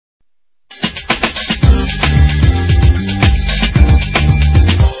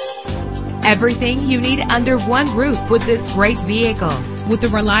Everything you need under one roof with this great vehicle. With a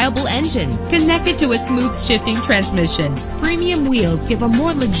reliable engine connected to a smooth shifting transmission, premium wheels give a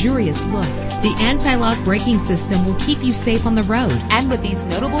more luxurious look. The anti-lock braking system will keep you safe on the road. And with these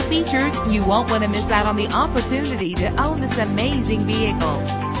notable features, you won't want to miss out on the opportunity to own this amazing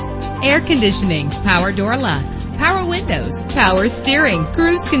vehicle. Air conditioning, power door locks, power windows, power steering,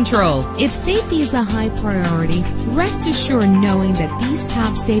 cruise control. If safety is a high priority, rest assured knowing that these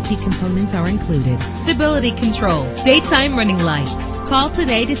top safety components are included. Stability control, daytime running lights. Call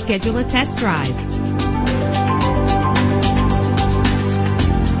today to schedule a test drive.